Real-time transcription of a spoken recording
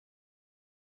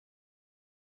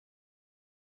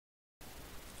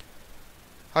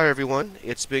Hi everyone,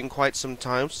 it's been quite some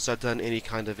time since I've done any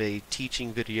kind of a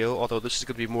teaching video, although this is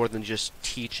going to be more than just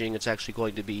teaching. It's actually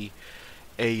going to be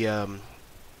a,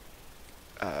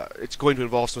 it's going to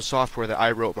involve some software that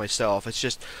I wrote myself. It's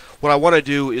just, what I want to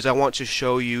do is I want to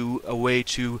show you a way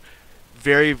to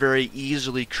very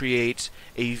easily create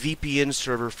a VPN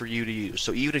server for you to use.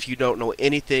 So even if you don't know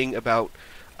anything about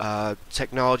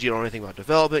technology, you don't know anything about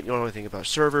development, you don't know anything about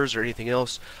servers or anything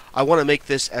else, I want to make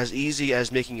this as easy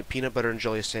as making a peanut butter and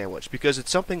jelly sandwich, because it's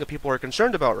something that people are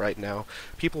concerned about right now.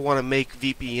 People want to make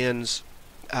VPNs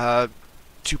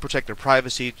to protect their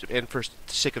privacy and for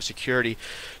the sake of security.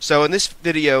 So in this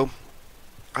video,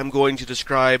 I'm going to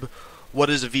describe what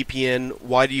is a VPN,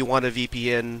 why do you want a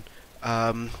VPN,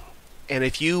 and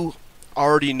if you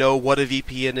already know what a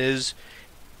VPN is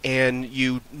and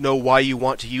you know why you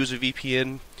want to use a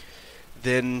VPN,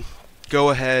 then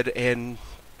go ahead and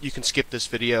you can skip this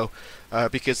video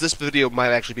because this video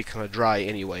might actually be kind of dry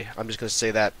anyway. I'm just going to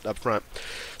say that up front.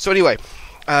 So anyway,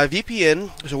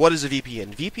 VPN, so what is a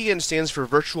VPN? VPN stands for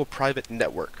Virtual Private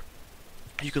Network.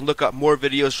 You can look up more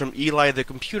videos from Eli the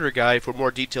Computer Guy for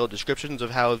more detailed descriptions of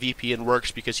how a VPN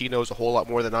works, because he knows a whole lot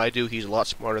more than I do. He's a lot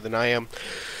smarter than I am.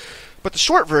 But the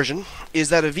short version is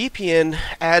that a VPN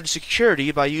adds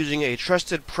security by using a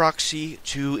trusted proxy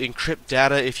to encrypt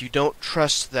data if you don't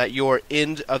trust that your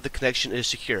end of the connection is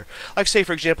secure. Like, say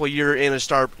for example, you're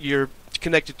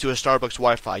connected to a Starbucks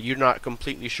Wi-Fi. You're not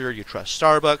completely sure you trust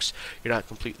Starbucks. You're not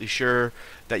completely sure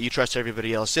that you trust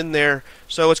everybody else in there.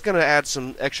 So it's going to add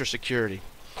some extra security.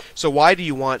 So why do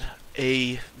you want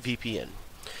a VPN?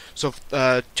 So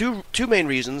two main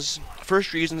reasons.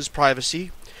 First reason is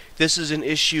privacy. This is an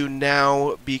issue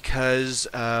now because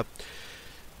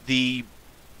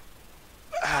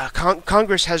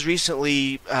Congress has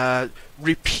recently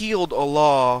repealed a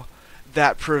law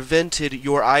that prevented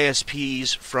your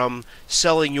ISPs from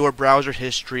selling your browser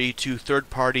history to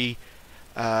third parties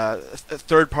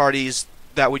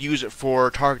that would use it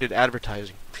for targeted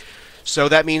advertising. So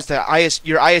that means that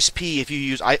your ISP, if you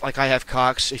use, like I have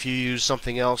Cox, if you use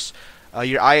something else,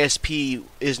 your ISP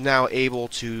is now able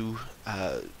to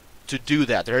do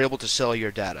that. They're able to sell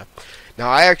your data. Now,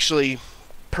 I actually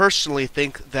personally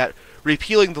think that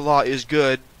repealing the law is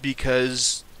good,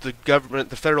 because the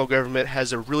federal government,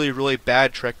 has a really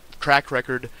bad track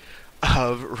record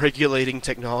of regulating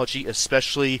technology,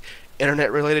 especially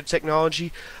internet-related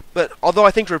technology. But although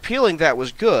I think repealing that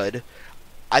was good,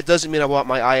 it doesn't mean I want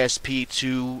my ISP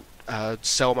to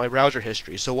sell my browser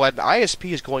history. So what an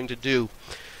ISP is going to do,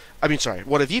 what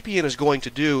a VPN is going to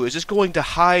do is it's going to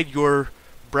hide your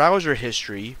browser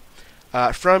history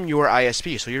from your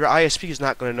ISP. So your ISP is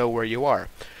not going to know where you are.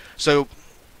 So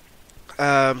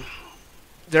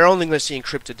they're only going to see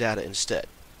encrypted data instead.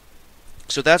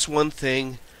 So that's one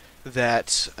thing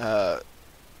that that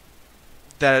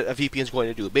a VPN is going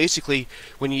to do. Basically,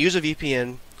 when you use a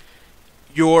VPN,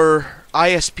 your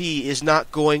ISP is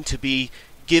not going to be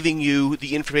giving you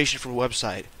the information from a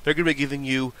website. They're going to be giving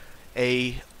you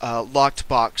a locked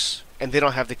box, and they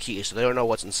don't have the key, so they don't know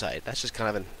what's inside. That's just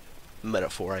kind of a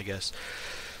metaphor, I guess.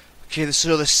 Okay,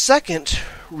 so the second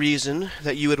reason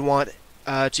that you would want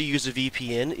to use a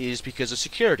VPN is because of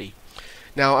security.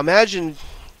 Now, imagine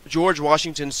George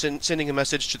Washington sending a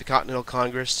message to the Continental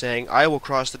Congress saying, "I will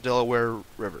cross the Delaware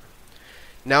River."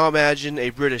 Now imagine a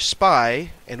British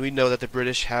spy, and we know that the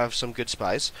British have some good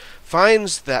spies,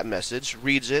 finds that message,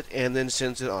 reads it, and then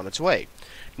sends it on its way.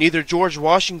 Neither George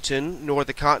Washington nor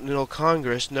the Continental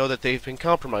Congress know that they've been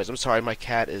compromised. I'm sorry, my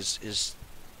cat is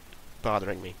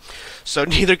bothering me. So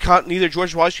neither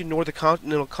George Washington nor the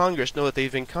Continental Congress know that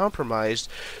they've been compromised.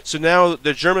 So now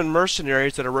the German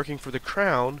mercenaries that are working for the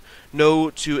Crown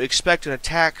know to expect an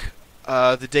attack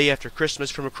the day after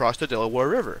Christmas from across the Delaware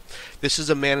River. This is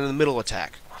a man-in-the-middle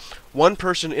attack. One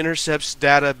person intercepts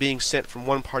data being sent from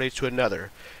one party to another.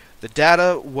 The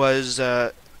data was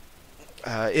so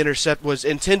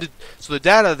the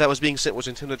data that was being sent was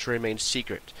intended to remain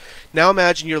secret. Now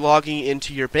imagine you're logging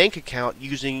into your bank account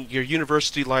using your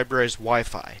university library's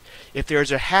Wi-Fi. If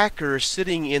there's a hacker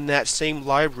sitting in that same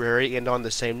library and on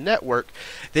the same network,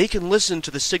 they can listen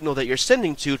to the signal that you're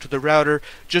sending to the router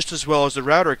just as well as the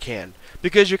router can,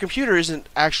 because your computer isn't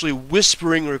actually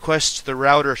whispering requests to the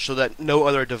router so that no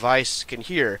other device can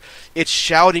hear. It's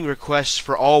shouting requests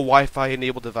for all Wi-Fi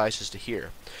enabled devices to hear.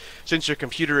 Since your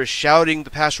computer is shouting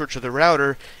the password to the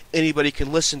router, anybody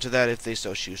can listen to that if they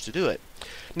so choose to do it.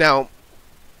 Now,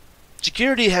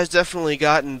 security has definitely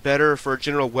gotten better for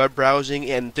general web browsing,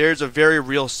 and there's a very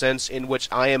real sense in which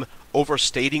I am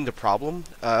overstating the problem,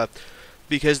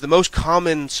 because the most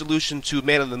common solution to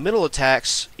man-in-the-middle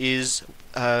attacks is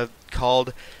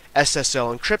called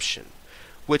SSL encryption,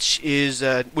 which is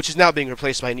now being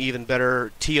replaced by an even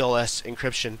better TLS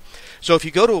encryption. So if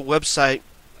you go to a website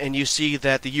and you see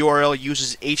that the URL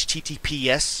uses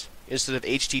HTTPS instead of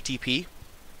HTTP,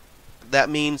 that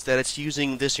means that it's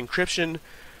using this encryption,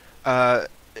 and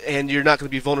you're not going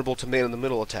to be vulnerable to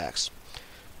man-in-the-middle attacks.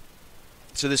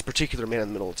 So this particular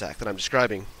man-in-the-middle attack that I'm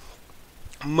describing.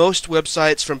 Most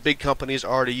websites from big companies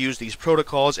already use these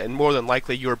protocols, and more than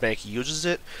likely your bank uses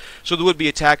it. So the would-be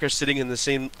attacker sitting in the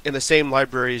same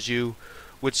library as you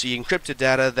would see encrypted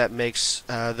data that makes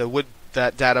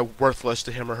that data worthless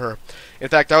to him or her. In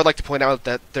fact, I would like to point out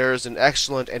that there is an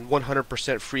excellent and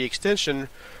 100% free extension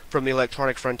from the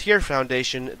Electronic Frontier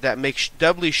Foundation that makes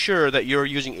doubly sure that you're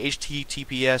using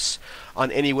HTTPS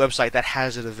on any website that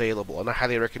has it available, and I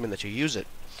highly recommend that you use it.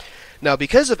 Now,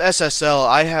 because of SSL,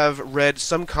 I have read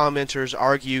some commenters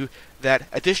argue that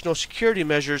additional security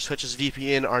measures such as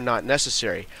VPN are not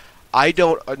necessary. I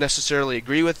don't necessarily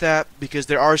agree with that, because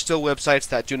there are still websites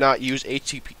that do not use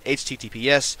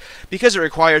HTTPS because it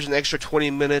requires an extra 20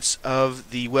 minutes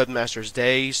of the webmaster's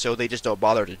day, so they just don't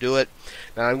bother to do it.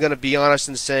 Now, I'm going to be honest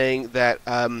in saying that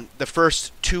the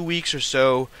first 2 weeks or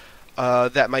so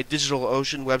that my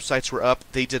DigitalOcean websites were up,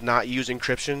 they did not use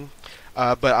encryption,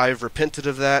 but I've repented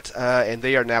of that, and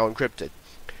they are now encrypted.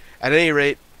 At any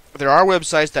rate, there are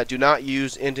websites that do not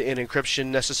use end-to-end encryption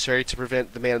necessary to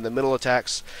prevent the man-in-the-middle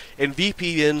attacks, and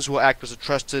VPNs will act as a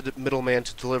trusted middleman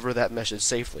to deliver that message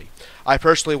safely. I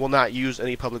personally will not use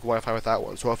any public Wi-Fi without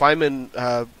one. So if I'm in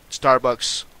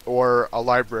Starbucks or a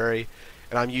library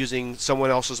and I'm using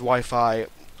someone else's Wi-Fi,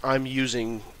 I'm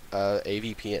using a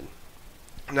VPN.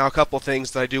 Now, a couple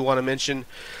things that I do want to mention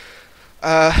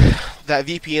that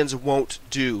VPNs won't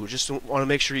do. Just want to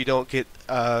make sure you don't get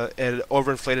an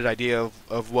overinflated idea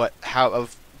of what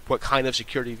kind of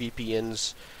security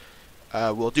VPNs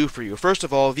will do for you. First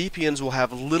of all, VPNs will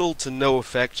have little to no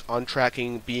effect on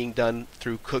tracking being done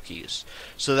through cookies.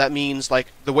 So that means,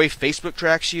 like the way Facebook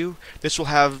tracks you, this will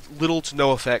have little to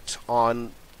no effect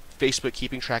on Facebook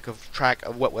keeping track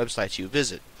of what websites you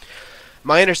visit.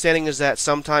 My understanding is that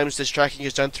sometimes this tracking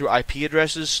is done through IP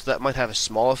addresses, so that might have a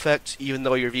small effect, even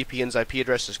though your VPN's IP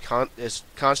address is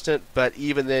constant. But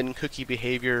even then, cookie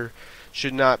behavior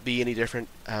should not be any different.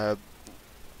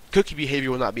 Cookie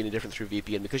behavior will not be any different through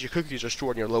VPN, because your cookies are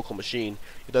stored in your local machine.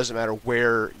 It doesn't matter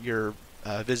where you're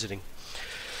visiting.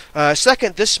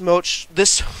 Second, this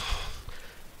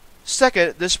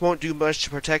won't do much to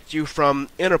protect you from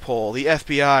Interpol, the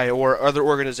FBI, or other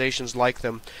organizations like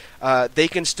them. They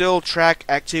can still track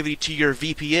activity to your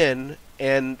VPN,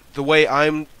 and the way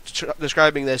I'm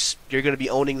describing this, you're going to be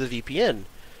owning the VPN.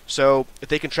 So if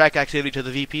they can track activity to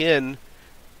the VPN,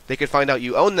 they can find out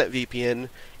you own that VPN,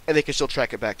 and they can still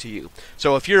track it back to you.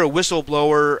 So if you're a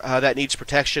whistleblower that needs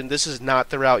protection, this is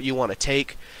not the route you want to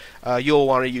take. You'll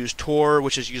want to use Tor,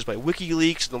 which is used by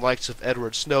WikiLeaks and the likes of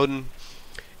Edward Snowden.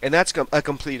 And that's a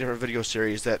completely different video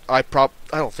series that I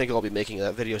don't think I'll be making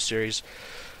that video series.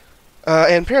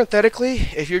 And parenthetically,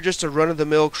 if you're just a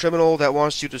run-of-the-mill criminal that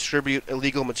wants to distribute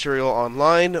illegal material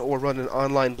online or run an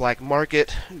online black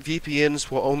market, VPNs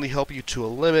will only help you to a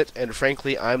limit, and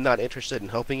frankly, I'm not interested in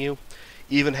helping you.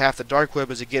 Even half the dark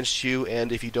web is against you,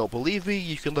 and if you don't believe me,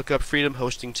 you can look up Freedom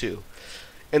Hosting too.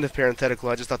 End of parenthetical.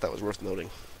 I just thought that was worth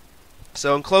noting.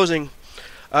 So in closing,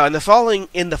 in the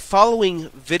following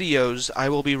videos, I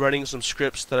will be running some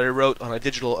scripts that I wrote on a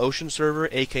DigitalOcean server,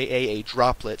 aka a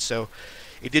droplet. So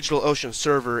a DigitalOcean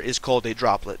server is called a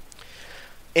droplet.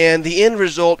 And the end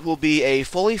result will be a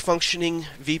fully functioning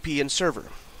VPN server.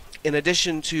 In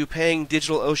addition to paying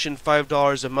DigitalOcean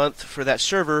 $5 a month for that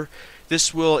server,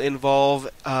 this will involve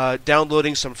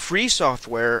downloading some free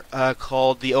software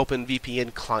called the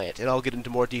OpenVPN client. And I'll get into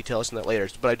more details on that later.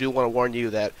 But I do want to warn you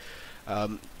that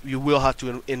you will have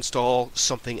to install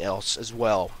something else as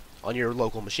well on your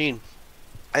local machine.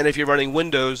 And if you're running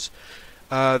Windows,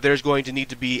 there's going to need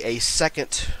to be a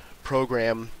second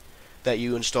program that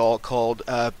you install called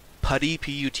Putty,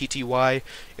 P-U-T-T-Y,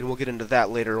 and we'll get into that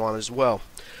later on as well.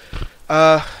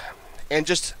 And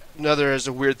just another as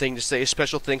a weird thing to say,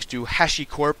 special thanks to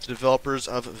HashiCorp, the developers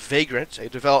of Vagrant, a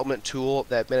development tool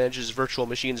that manages virtual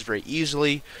machines very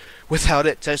easily. Without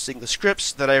it, testing the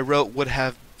scripts that I wrote would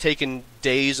have taken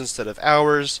days instead of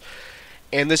hours,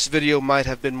 and this video might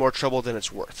have been more trouble than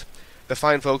it's worth. The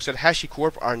fine folks at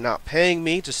HashiCorp are not paying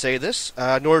me to say this,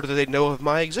 nor do they know of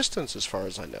my existence as far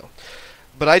as I know.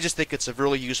 But I just think it's a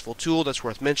really useful tool that's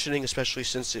worth mentioning, especially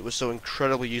since it was so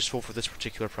incredibly useful for this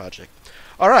particular project.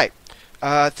 Alright,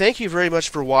 thank you very much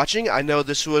for watching. I know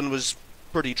this one was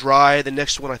pretty dry. The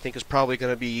next one I think is probably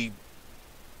going to be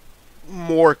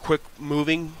more quick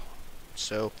moving.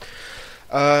 So,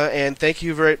 And thank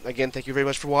you very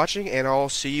much for watching, and I'll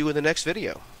see you in the next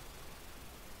video.